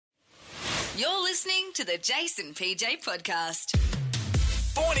listening to the Jason PJ podcast.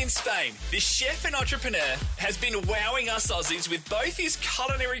 Born in Spain, this chef and entrepreneur has been wowing us Aussies with both his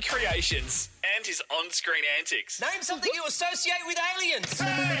culinary creations and his on-screen antics. Name something you associate with aliens.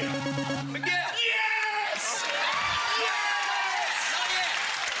 Hey! Miguel. Yes! Not yet.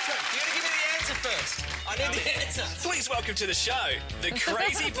 Good. You got to give me the answer first. I need the answer. Please welcome to the show, the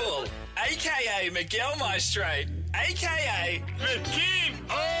Crazy Bull, a.k.a. Miguel Maestre, a.k.a. the King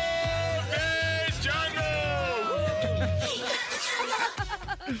of the Jungle!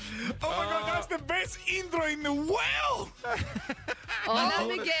 Oh my God, that's the best intro in the world. Hola,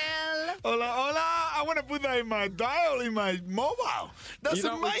 Miguel. Hola, hola. I want to put that in my dial, in my mobile. That's You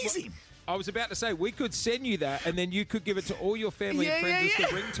know, amazing. I was about to say, we could send you that and then you could give it to all your family and friends as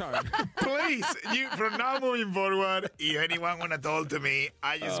the ringtone. Please, from now moving forward, if anyone want to talk to me,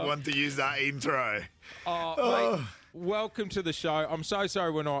 I just want to use that intro. Mate, welcome to the show. I'm so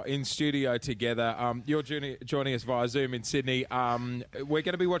sorry we're not in studio together. You're joining us via Zoom in Sydney. We're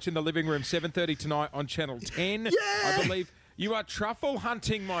going to be watching The Living Room 7:30 tonight on Channel 10. Yeah. I believe you are truffle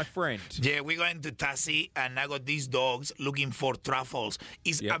hunting, my friend. Yeah, we're going to Tassie, and I got these dogs looking for truffles.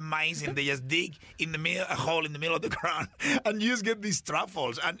 It's amazing. They just dig in the middle, a hole in the middle of the ground, and you just get these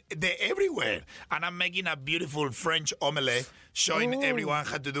truffles, and they're everywhere. And I'm making a beautiful French omelette, showing everyone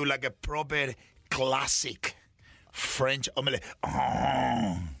how to do like a proper classic French omelette.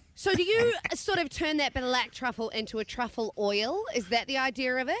 Oh. So do you sort of turn that black truffle into a truffle oil? Is that the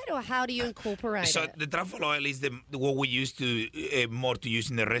idea of it, or how do you incorporate So it? the truffle oil is what we used to more to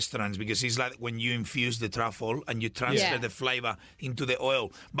use in the restaurants, because it's like when you infuse the truffle and you transfer the flavor into the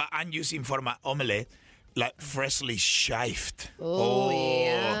oil. But I'm using for my omelette like freshly shaved.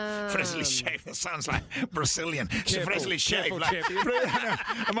 Yeah. Freshly shaved. That sounds like Brazilian. Careful, Freshly shaved. careful, Like, champion.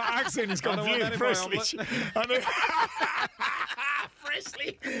 my accent is I don't want confused. that in my Freshly. omelette.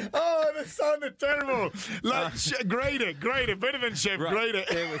 Freshly. Oh, that sounded terrible. Like grated, better than chef, grated.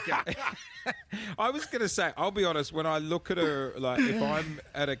 There we go. I was going to say, I'll be honest, when I look at like if I'm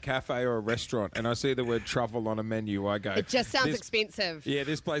at a cafe or a restaurant and I see the word truffle on a menu, I go, It just sounds this- expensive. Yeah,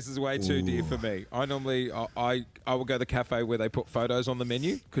 this place is way too dear for me. I normally, I will go to the cafe where they put photos on the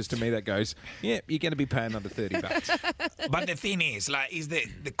menu, because to me that goes, yeah, you're going to be paying under $30. But the thing is, like,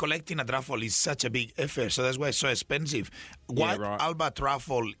 the collecting a truffle is such a big effort, so that's why it's so expensive. White right. Alba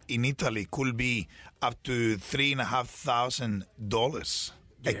truffle in Italy could be up to $3,500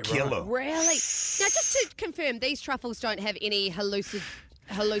 a kilo. Really? Now, just to confirm, these truffles don't have any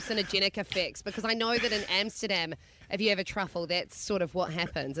hallucinogenic effects, because I know that in Amsterdam, if you have a truffle, that's sort of what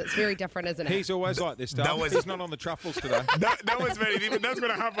happens. It's very different, isn't it? He's always like this stuff. He's not on the truffles today. That was very different. That's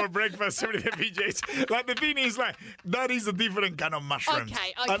going to have for breakfast, 70 PJs. Like, the thing is, like, that is a different kind of mushroom.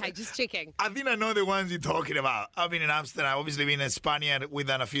 Okay, just checking. I think I know the ones you're talking about. I've been in Amsterdam, obviously been in Spain. We've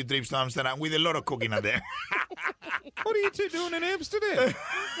done a few trips to Amsterdam with a lot of cooking out there. What are you two doing in Amsterdam?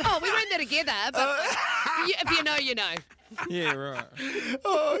 Oh, we went there together, but if you know, you know. Yeah, right.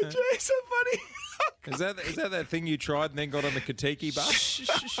 Oh, Jay, so funny. Is that thing you tried and then got on the Katiki bus?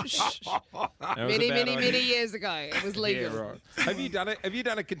 Many years ago, it was legal. Yeah, right. Have you done it? Have you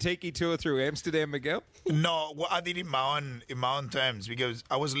done a Kentucky tour through Amsterdam, Miguel? No, well, I did it in my own terms, because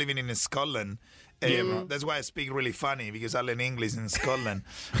I was living in Scotland. That's why I speak really funny, because I learned English in Scotland.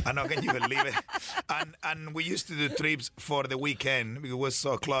 And how can you believe it? And we used to do trips for the weekend because it was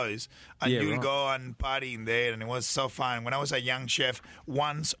so close. And you'd go and party in there, and it was so fun. When I was a young chef,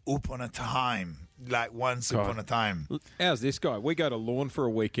 once upon a time. Upon a time. How's this guy? We go to Lawn for a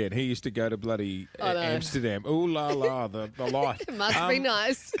weekend. He used to go to bloody Amsterdam. Ooh la la, the life. It must be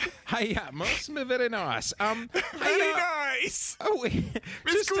nice. Hey, must be very nice. Very nice. Oh,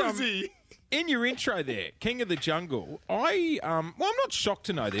 Miss Cousy. In your intro there, King of the Jungle, I'm not shocked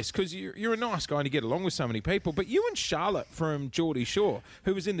to know this, because you're a nice guy and you get along with so many people, but you and Charlotte from Geordie Shore,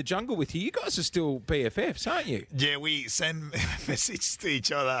 who was in the jungle with you guys are still BFFs, aren't you? Yeah, we send messages to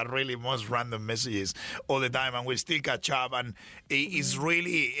each other, really most random messages all the time, and we still catch up, and it's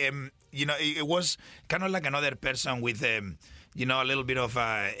really, it was kind of like another person with... a little bit of,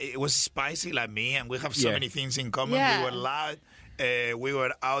 it was spicy like me, and we have so many things in common. Yeah. We were loud, we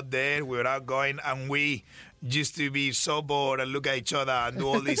were out there, we were outgoing, and we used to be so bored and look at each other and do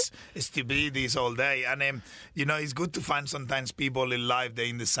all these stupidities all day. And, it's good to find sometimes people in life that are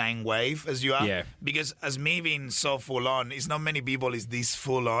in the same wave as you are. Yeah. Because as me being so full on, it's not many people is this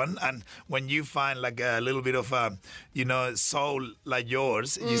full on. And when you find like a little bit of soul like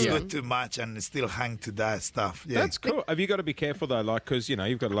yours, it's good to match and still hang to that stuff. Yeah. That's cool. Have you got to be careful though, like, because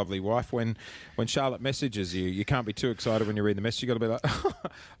you've got a lovely wife. When Charlotte messages you, you can't be too excited when you read the message. You got to be like, oh,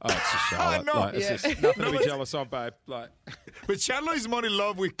 it's just Charlotte. No. Like, it's just nothing to be jealous of, babe. Like, But Charlotte is more in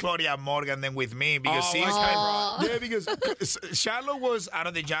love with Claudia and Morgan than with me because Oh, she's okay, kind yeah, because Charlotte was out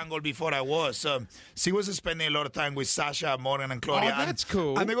of the jungle before I was. So she was spending a lot of time with Sasha, Morgan, and Claudia. Oh, that's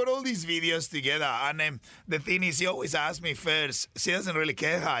cool. And they got all these videos together. And the thing is, she always asks me first. She doesn't really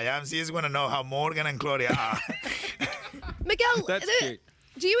care how I am. She just want to know how Morgan and Claudia are. Miguel, That's cute.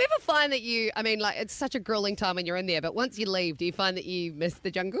 do you ever find that it's such a grueling time when you're in there, but once you leave, do you find that you miss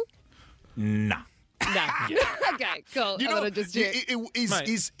the jungle? Nah. No. Okay, cool. You I know, thought I'd just check.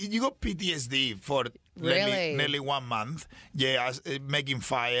 you got PTSD for Really? nearly 1 month. Yeah, I was making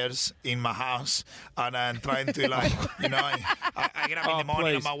fires in my house and trying to I get up in the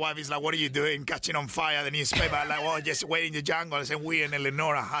morning and please. my wife is like, "What are you doing? Catching on fire?" The newspaper, I'm like, "Oh, just wait in the jungle." I said, "We're in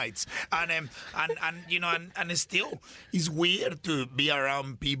Eleanor Heights," and it's still it's weird to be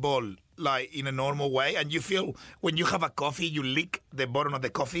around people like in a normal way, and you feel when you have a coffee, you lick the bottom of the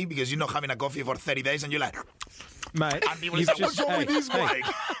coffee because you're not having a coffee for 30 days, and you're like, mate, and people say, "What's wrong with this Mike?"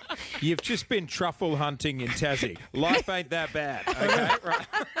 You've just been truffle hunting in Tassie. Life ain't that bad, okay? Right.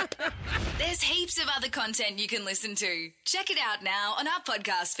 There's heaps of other content you can listen to. Check it out now on our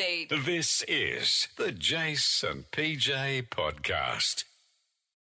podcast feed. This is the Jason PJ Podcast.